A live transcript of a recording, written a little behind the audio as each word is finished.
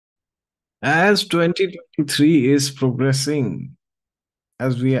As 2023 is progressing,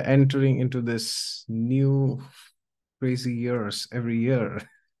 as we are entering into this new crazy years every year,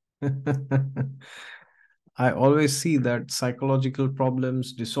 I always see that psychological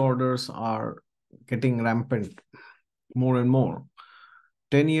problems, disorders are getting rampant more and more.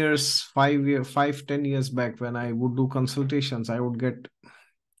 10 years, 10 years back, when I would do consultations, I would get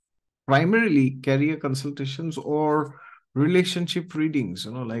primarily career consultations or relationship readings,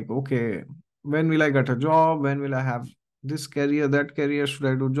 like, okay, when will I get a job? When will I have this career, that career? Should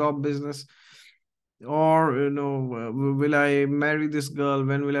I do job, business? Or, will I marry this girl?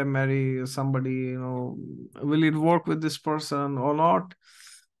 When will I marry somebody? Will it work with this person or not?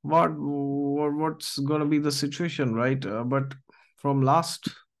 What's going to be the situation, right? But from last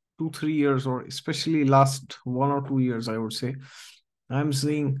 2 3 years, or especially last 1 or 2 years, I would say, I'm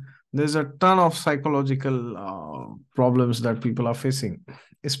seeing there's a ton of psychological problems that people are facing.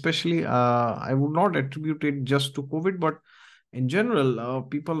 Especially, I would not attribute it just to COVID, but in general,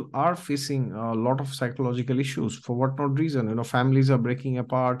 people are facing a lot of psychological issues for what not reason. Families are breaking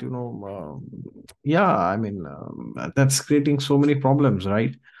apart. Yeah, I mean, that's creating so many problems,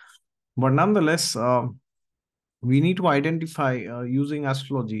 right? But nonetheless, we need to identify using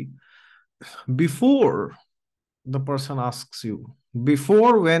astrology before the person asks you,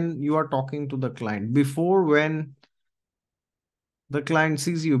 before when you are talking to the client, before when the client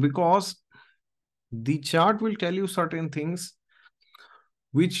sees you, because the chart will tell you certain things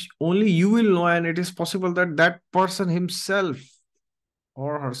which only you will know, and it is possible that that person himself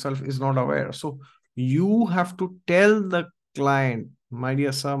or herself is not aware. So you have to tell the client, my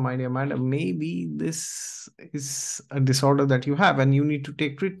dear sir, my dear madam, maybe this is a disorder that you have and you need to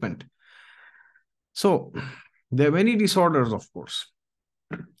take treatment. So there are many disorders, of course,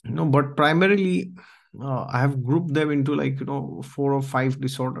 but primarily I have grouped them into, like, 4 or 5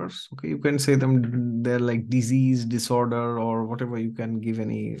 disorders. Okay, you can say them, they're like disease, disorder, or whatever. You can give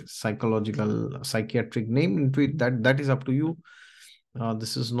any psychological, psychiatric name into it. That is up to you.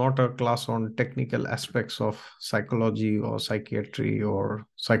 This is not a class on technical aspects of psychology or psychiatry or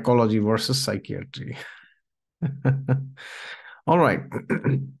psychology versus psychiatry. All right.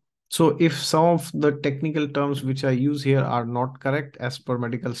 So if some of the technical terms which I use here are not correct as per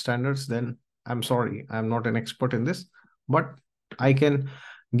medical standards, then I'm sorry, I'm not an expert in this, but I can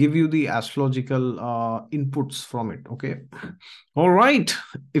give you the astrological inputs from it. Okay. All right.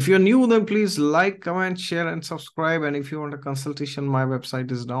 If you're new, then please like, comment, share, and subscribe. And if you want a consultation, my website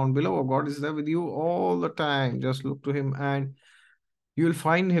is down below. God is there with you all the time. Just look to Him and you will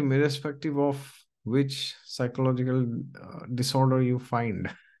find Him, irrespective of which psychological disorder you find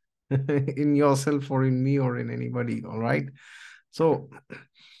in yourself or in me or in anybody. All right. So,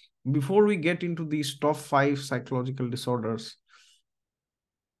 before we get into these top 5 psychological disorders,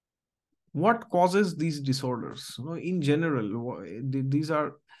 what causes these disorders? In general, these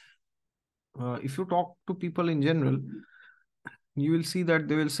are, if you talk to people in general, you will see that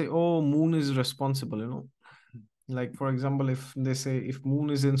they will say, oh, moon is responsible. Like, for example, if they say, if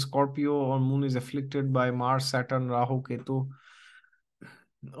moon is in Scorpio, or moon is afflicted by Mars, Saturn, Rahu, Ketu,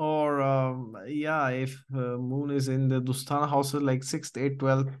 or yeah, if moon is in the Dusthana houses like 6th, 8th,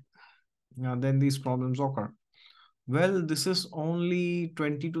 12th, then these problems occur. Well, this is only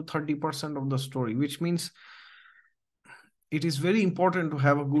 20 to 30% of the story, which means it is very important to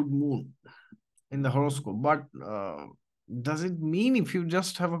have a good moon in the horoscope. But does it mean if you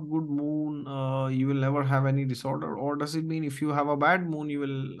just have a good moon, you will never have any disorder? Or does it mean if you have a bad moon, you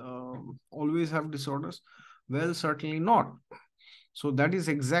will always have disorders? Well, certainly not. So that is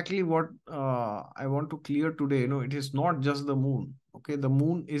exactly what I want to clear today. It is not just the moon. Okay, the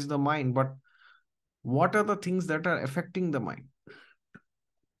moon is the mind, but what are the things that are affecting the mind?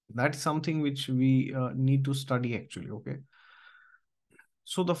 That's something which we need to study, actually. Okay.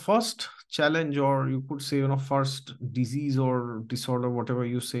 So the first challenge, or you could say, first disease or disorder, whatever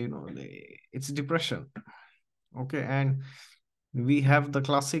you say, it's depression. Okay. And we have the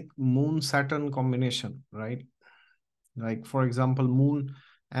classic moon Saturn combination, right? Like, for example, moon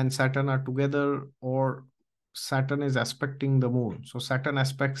and Saturn are together, or Saturn is aspecting the moon. So Saturn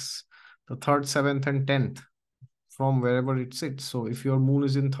aspects the third, seventh, and 10th from wherever it sits. So if your moon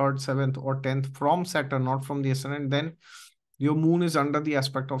is in third, seventh, or 10th from Saturn, not from the ascendant, then your moon is under the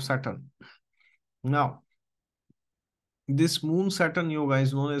aspect of Saturn. Now, this moon Saturn yoga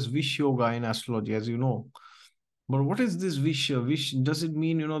is known as Vish yoga in astrology, as you know. But what is this Vish? Vish, does it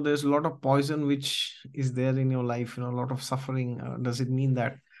mean, there's a lot of poison which is there in your life, a lot of suffering? Does it mean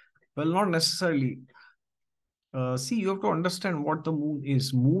that? Well, not necessarily. See, you have to understand what the moon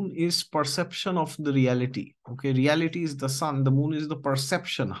is. Moon is perception of the reality. Okay, reality is the sun. The moon is the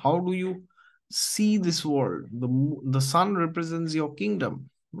perception. How do you see this world. The sun represents your kingdom.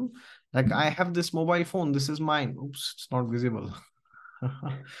 Like, I have this mobile phone, this is mine. Oops, it's not visible.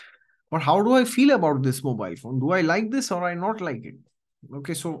 But how do I feel about this mobile phone? Do I like this or I not like it?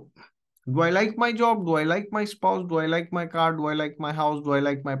 Okay, so do I like my job? Do I like my spouse? Do I like my car? Do I like my house? Do I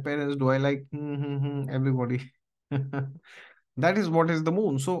like my parents? Do I like everybody? That is what is the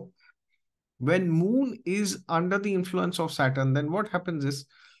moon. So when moon is under the influence of Saturn, then what happens is,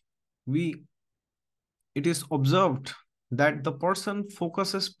 we it is observed that the person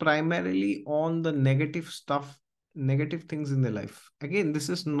focuses primarily on the negative stuff, negative things in their life. Again, this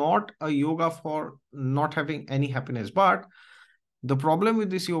is not a yoga for not having any happiness, but the problem with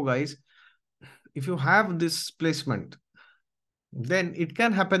this yoga is, if you have this placement, then it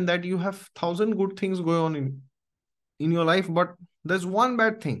can happen that you have thousand good things going on in your life, but there's one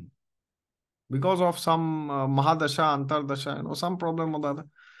bad thing because of some mahadasha, antardasha, some problem or the other,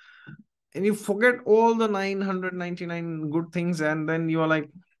 and you forget all the 999 good things, and then you are like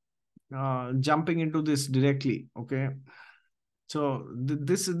jumping into this directly. Okay, so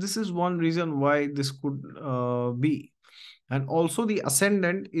this is one reason why this could be. And also the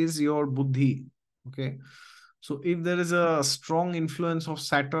ascendant is your buddhi. Okay, so if there is a strong influence of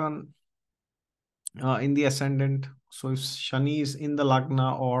Saturn in the ascendant, so if Shani is in the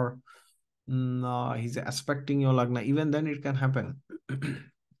lagna, or he's aspecting your lagna, even then it can happen.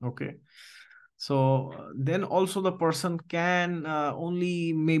 Okay, so then also the person can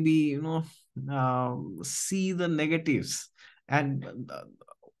only maybe see the negatives. And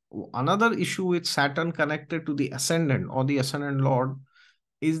another issue with Saturn connected to the ascendant or the ascendant lord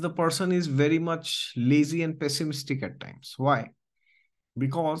is, the person is very much lazy and pessimistic at times. Why?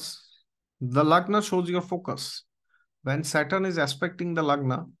 Because the lagna shows your focus. When Saturn is aspecting the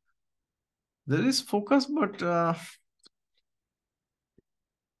lagna, there is focus, but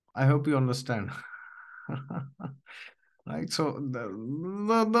I hope you understand. Right, so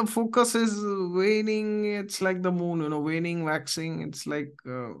the focus is waning. It's like the moon, waning, waxing. It's like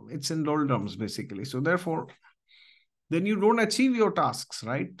it's in doldrums basically. So therefore, then you don't achieve your tasks,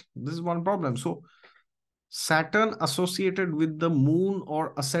 right? This is one problem. So Saturn associated with the moon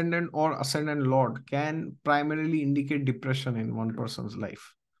or ascendant lord can primarily indicate depression in one person's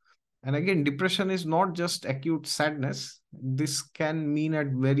life. And again, depression is not just acute sadness. This can mean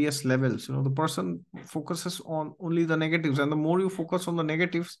at various levels. The person focuses on only the negatives, and the more you focus on the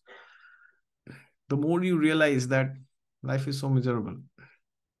negatives, the more you realize that life is so miserable.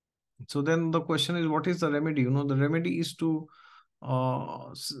 So then the question is, what is the remedy? The remedy is to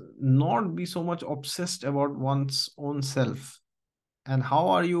not be so much obsessed about one's own self. And how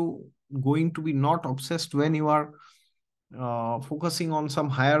are you going to be not obsessed when you are focusing on some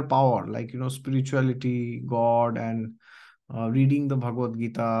higher power, like spirituality, God, and reading the Bhagavad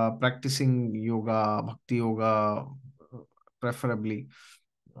Gita, practicing yoga, bhakti yoga, preferably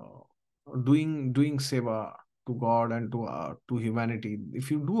doing seva to God and to humanity.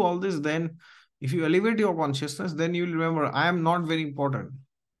 If you do all this, then if you elevate your consciousness, then you will remember, I am not very important.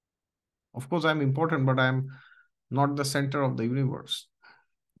 Of course, I'm important, but I'm not the center of the universe.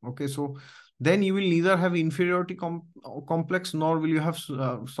 Okay, so then you will neither have inferiority complex, nor will you have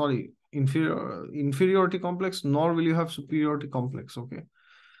inferiority complex, nor will you have superiority complex. Okay,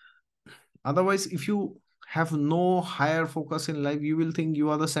 otherwise, if you have no higher focus in life, you will think you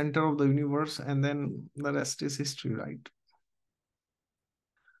are the center of the universe, and then the rest is history, right?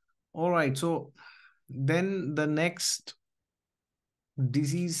 All right, so then the next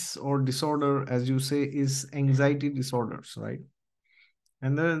disease or disorder, as you say, is anxiety disorders, right?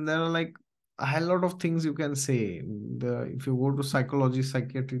 And there are like a hell lot of things you can say. If you go to psychology,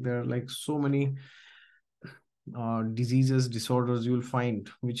 psychiatry, there are like so many diseases, disorders you will find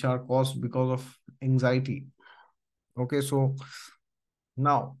which are caused because of anxiety. Okay, so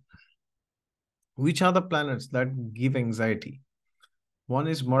now, which are the planets that give anxiety? One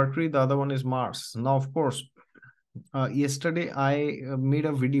is Mercury, the other one is Mars. Now, of course, yesterday I made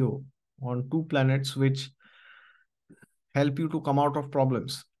a video on two planets which help you to come out of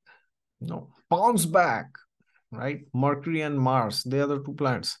problems. Bounce back, right? Mercury and Mars, they are the two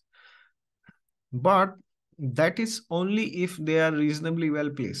planets. But that is only if they are reasonably well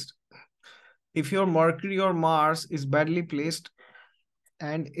placed. If your Mercury or Mars is badly placed,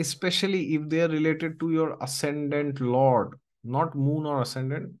 and especially if they are related to your ascendant lord, not moon or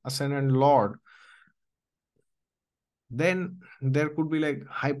ascendant lord, then there could be like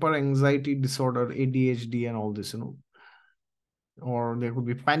hyper anxiety disorder, ADHD, and all this, or there could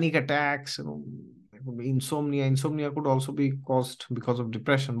be panic attacks, there could be insomnia. Insomnia could also be caused because of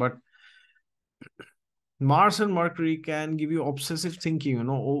depression. But Mars and Mercury can give you obsessive thinking,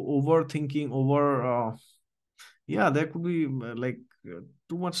 overthinking, yeah, there could be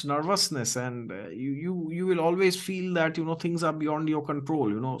too much nervousness, and you will always feel that things are beyond your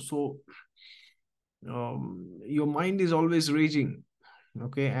control, so your mind is always raging.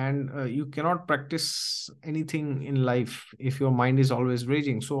 Okay, and you cannot practice anything in life if your mind is always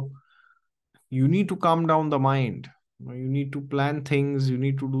raging. So you need to calm down the mind. You need to plan things, you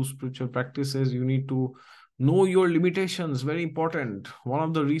need to do spiritual practices, you need to know your limitations. Very important. One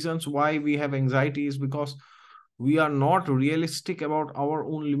of the reasons why we have anxiety is because we are not realistic about our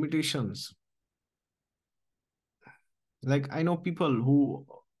own limitations. Like, I know people who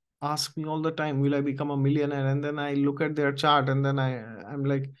ask me all the time, will I become a millionaire? And then I look at their chart, and then I'm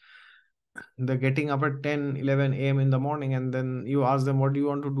like, they're getting up at 10, 11 a.m. in the morning, and then you ask them, what do you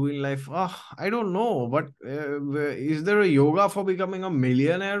want to do in life? I don't know, but is there a yoga for becoming a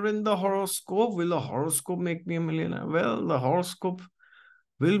millionaire in the horoscope? Will the horoscope make me a millionaire? Well, the horoscope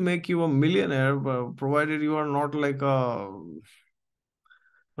will make you a millionaire, provided you are not like a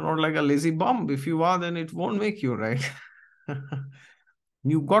lazy bum. If you are, then it won't make you, right?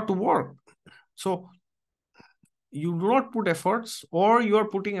 You got to work. So you do not put efforts, or you are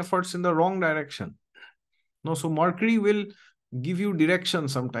putting efforts in the wrong direction. No, so Mercury will give you direction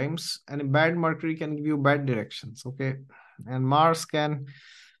sometimes, and a bad Mercury can give you bad directions. Okay, and Mars can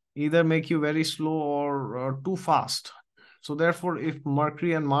either make you very slow or too fast. So therefore, if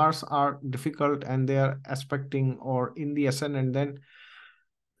Mercury and Mars are difficult and they are aspecting or in the ascendant, then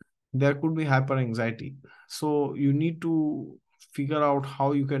there could be hyper anxiety. So you need to figure out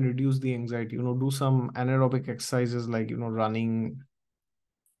how you can reduce the anxiety. Do some anaerobic exercises like running,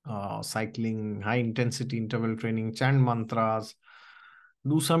 cycling, high intensity interval training, chant mantras,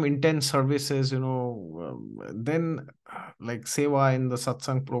 do some intense services, then like seva in the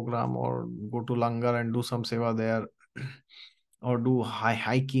satsang program, or go to langar and do some seva there, or do high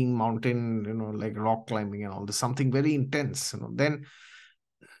hiking, mountain, like rock climbing and all this, something very intense,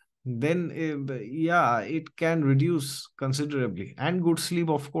 then yeah, it can reduce considerably. And good sleep,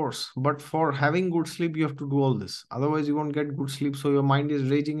 of course, but for having good sleep you have to do all this, otherwise you won't get good sleep. So your mind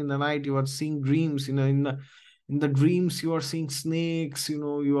is raging in the night, you are seeing dreams, in the dreams you are seeing snakes,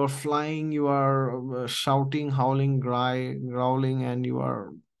 you are flying, you are shouting, howling, growling, and you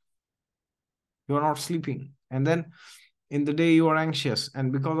are not sleeping. And then in the day you are anxious,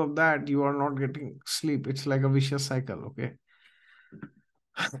 and because of that you are not getting sleep. It's like a vicious cycle. Okay.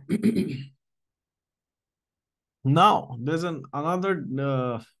 Now, there's another,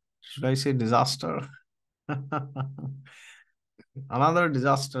 should I say, disaster? Another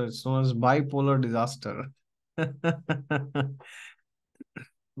disaster. It's known as bipolar disaster. No,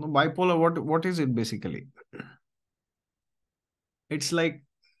 bipolar, what is it basically? It's like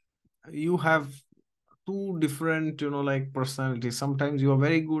you have two different, like personalities. Sometimes you are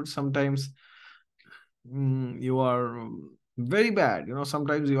very good, sometimes you are very bad.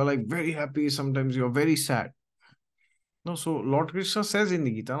 Sometimes you are like very happy, sometimes you are very sad. No, so Lord Krishna says in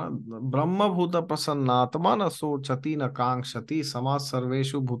the Gita, na, Brahma Bhuta Prasannatma na sochati na kankshati samas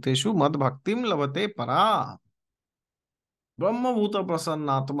sarveshu bhuteshu mad bhaktim lavate para. Brahma Bhuta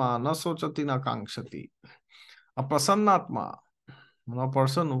Prasannatma na sochati na kankshati. A Prasannatma, a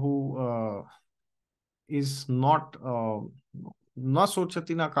person who is not na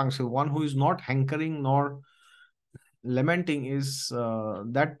sochati na kankshati, one who is not hankering nor lamenting, is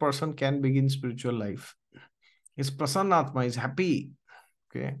that person can begin spiritual life. Is Prasannatma, is happy.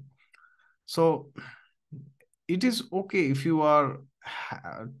 Okay. So it is okay if you are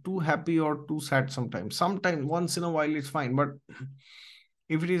too happy or too sad sometimes. Sometimes, once in a while, it's fine. But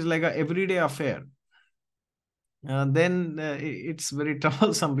if it is like a everyday affair, then it's very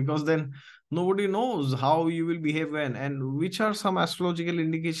troublesome, because then nobody knows how you will behave when, and which are some astrological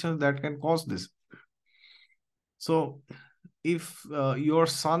indications that can cause this. So if your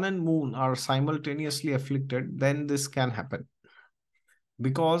sun and moon are simultaneously afflicted, then this can happen,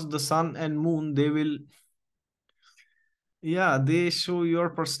 because the sun and moon, they will, yeah, they show your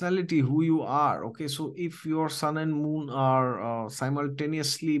personality, who you are. Okay, so if your sun and moon are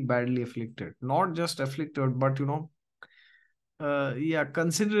simultaneously badly afflicted, not just afflicted, but yeah,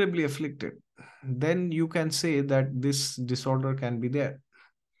 considerably afflicted, then you can say that this disorder can be there.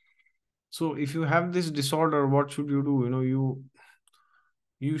 So if you have this disorder, what should you do?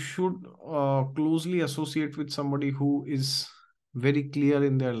 You should closely associate with somebody who is very clear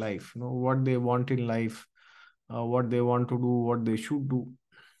in their life, what they want in life, what they want to do, what they should do.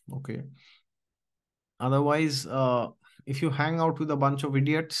 Okay. Otherwise, if you hang out with a bunch of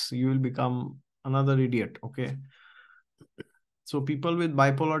idiots, you will become another idiot. Okay. So people with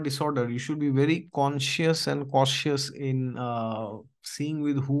bipolar disorder, you should be very conscious and cautious in seeing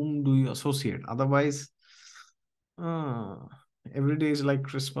with whom do you associate. Otherwise, uh, every day is like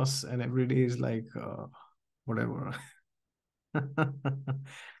Christmas and every day is like whatever.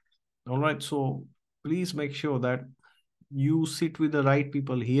 All right. So please make sure that you sit with the right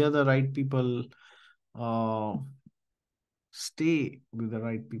people, hear the right people, uh, stay with the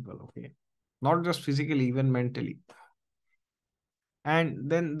right people. Okay. Not just physically, even mentally. And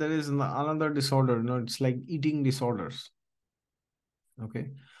then there is another disorder, it's like eating disorders.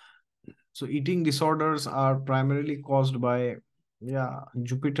 Okay. So eating disorders are primarily caused by, yeah,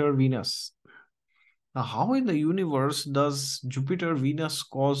 Jupiter, Venus. Now, how in the universe does Jupiter, Venus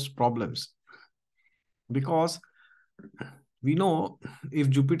cause problems? Because we know if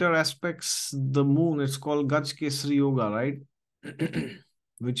Jupiter aspects the moon, it's called Gaj Kesari Yoga, right?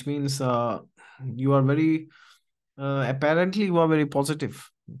 Which means you are very, apparently, you are very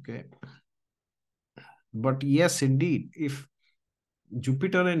positive. Okay. But yes, indeed, if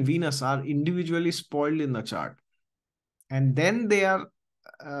Jupiter and Venus are individually spoiled in the chart, and then they are,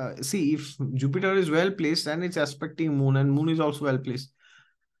 see, if Jupiter is well placed and it's aspecting Moon, and Moon is also well placed,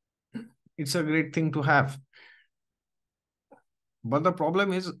 it's a great thing to have. But the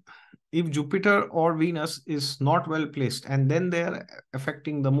problem is, if Jupiter or Venus is not well placed and then they are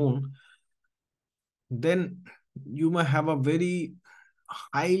affecting the Moon, then you may have a very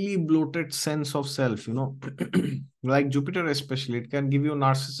highly bloated sense of self, like Jupiter, especially, it can give you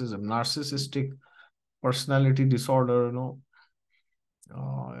narcissism, narcissistic personality disorder,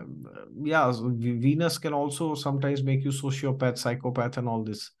 yeah, so Venus can also sometimes make you sociopath, psychopath, and all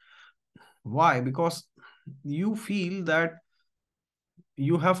this. Why? Because you feel that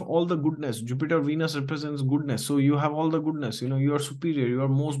you have all the goodness. Jupiter, Venus represents goodness. So you have all the goodness. You are superior. You are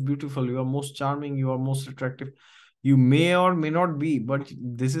most beautiful. You are most charming. You are most attractive. You may or may not be, but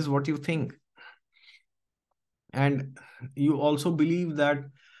this is what you think. And you also believe that,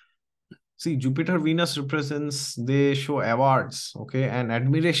 see, Jupiter, Venus represents, they show awards, okay, and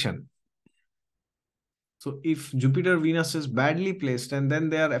admiration. So if Jupiter, Venus is badly placed and then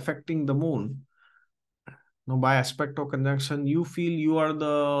they are affecting the moon, by aspect or conjunction, you feel you are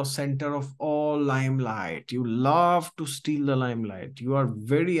the center of all limelight. You love to steal the limelight. You are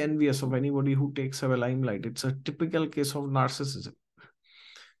very envious of anybody who takes away limelight. It's a typical case of narcissism.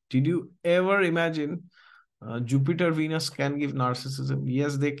 Did you ever imagine Jupiter, Venus can give narcissism?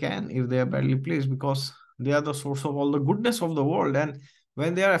 Yes, they can if they are badly placed, because they are the source of all the goodness of the world. And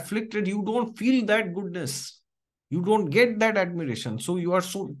when they are afflicted, you don't feel that goodness. You don't get that admiration. So you are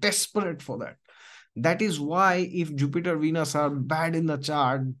so desperate for that. That is why if Jupiter, Venus are bad in the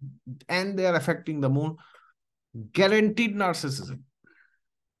chart and they are affecting the moon, guaranteed narcissism.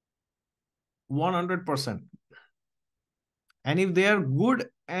 100%. And if they are good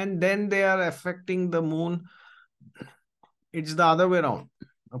and then they are affecting the moon, it's the other way around.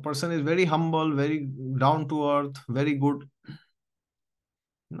 A person is very humble, very down to earth, very good.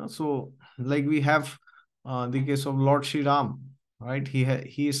 So like we have the case of Lord Shri Ram, right?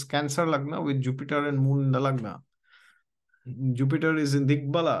 He is Cancer Lagna with Jupiter and Moon in the Lagna. Jupiter is in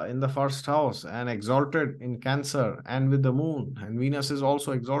Digbala in the first house and exalted in Cancer and with the Moon. And Venus is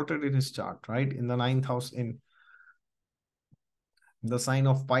also exalted in his chart, right? In the ninth house, in the sign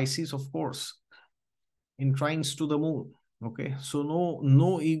of Pisces, of course, in trines to the Moon. Okay, so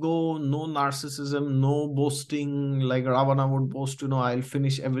no ego, no narcissism, no boasting like Ravana would boast, I'll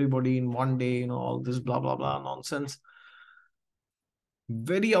finish everybody in one day, all this blah blah blah nonsense.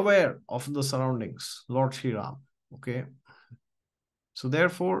 Very aware of the surroundings, Lord Shri Ram. Okay, so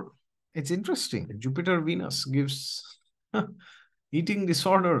therefore, it's interesting. Jupiter, Venus gives eating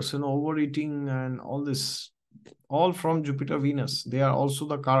disorders, overeating and all this, all from Jupiter, Venus. They are also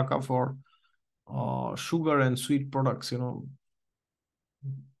the karaka for sugar and sweet products, Do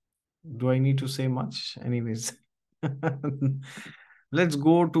I need to say much? Anyways, let's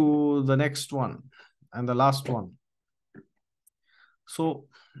go to the next one and the last one. So,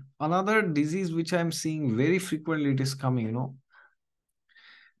 another disease which I'm seeing very frequently, it is coming,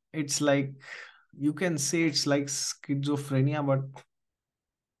 it's like, you can say it's like schizophrenia, but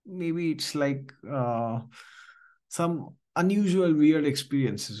maybe it's like some unusual, weird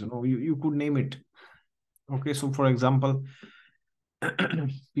experiences, you could name it. Okay, so for example,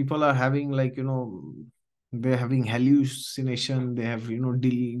 people are having like, they're having hallucination, they have,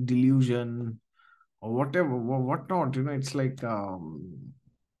 delusion or whatever, whatnot, it's like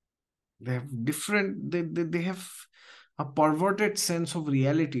they have different, they have a perverted sense of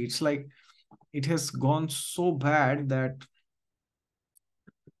reality. It's like it has gone so bad that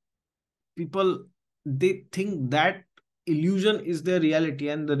people, they think that illusion is their reality,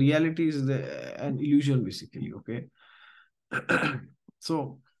 and the reality is an illusion, basically. Okay.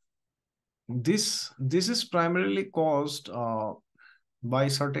 So this is primarily caused by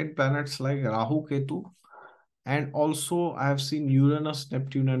certain planets like Rahu, Ketu, and also I have seen Uranus,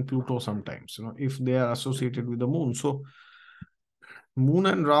 Neptune, and Pluto sometimes, if they are associated with the moon. So moon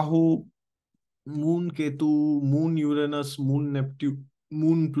and Rahu, moon Ketu, moon Uranus, moon Neptune,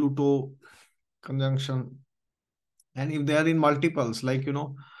 moon Pluto conjunction, and if they are in multiples, like,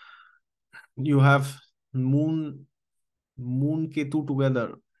 you have moon Ketu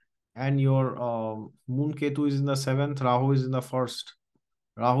together, and your moon Ketu is in the seventh, Rahu is in the first,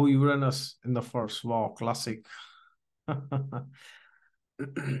 Rahu Uranus in the first. Wow, classic.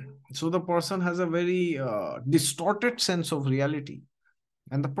 So the person has a very distorted sense of reality,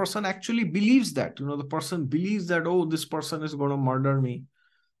 and the person actually believes that, the person believes that, oh, this person is going to murder me.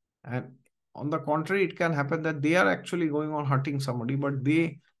 And on the contrary, it can happen that they are actually going on hurting somebody, but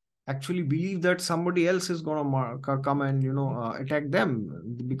they actually believe that somebody else is going to come and attack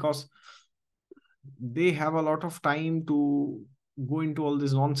them, because they have a lot of time to go into all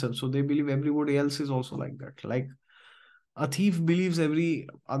this nonsense. So they believe everybody else is also like that. Like a thief believes every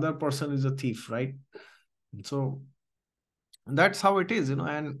other person is a thief, right? So that's how it is.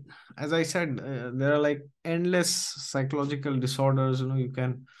 And as I said, there are like endless psychological disorders. You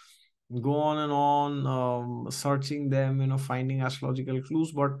can go on and on, searching them, finding astrological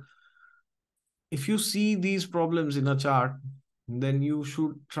clues. But if you see these problems in a chart, then you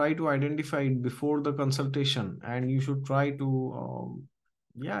should try to identify it before the consultation, and you should try to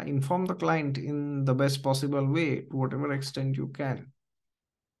yeah, inform the client in the best possible way to whatever extent you can,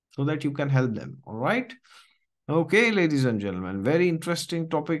 so that you can help them. All right. Okay, ladies and gentlemen, very interesting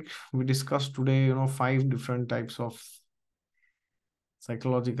topic we discussed today. 5 different types of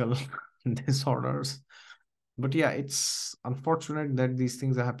psychological disorders. But yeah, it's unfortunate that these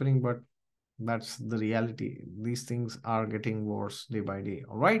things are happening, but that's the reality. These things are getting worse day by day.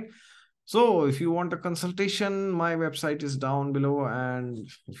 All right. So if you want a consultation, my website is down below. And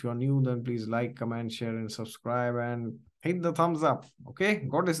if you're new, then please like, comment, share, and subscribe, and hit the thumbs up. Okay.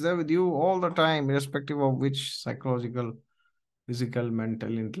 God is there with you all the time, irrespective of which psychological, physical,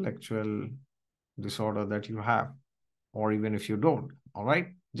 mental, intellectual disorder that you have, or even if you don't. All right.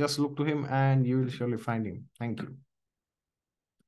 Just look to him and you will surely find him. Thank you.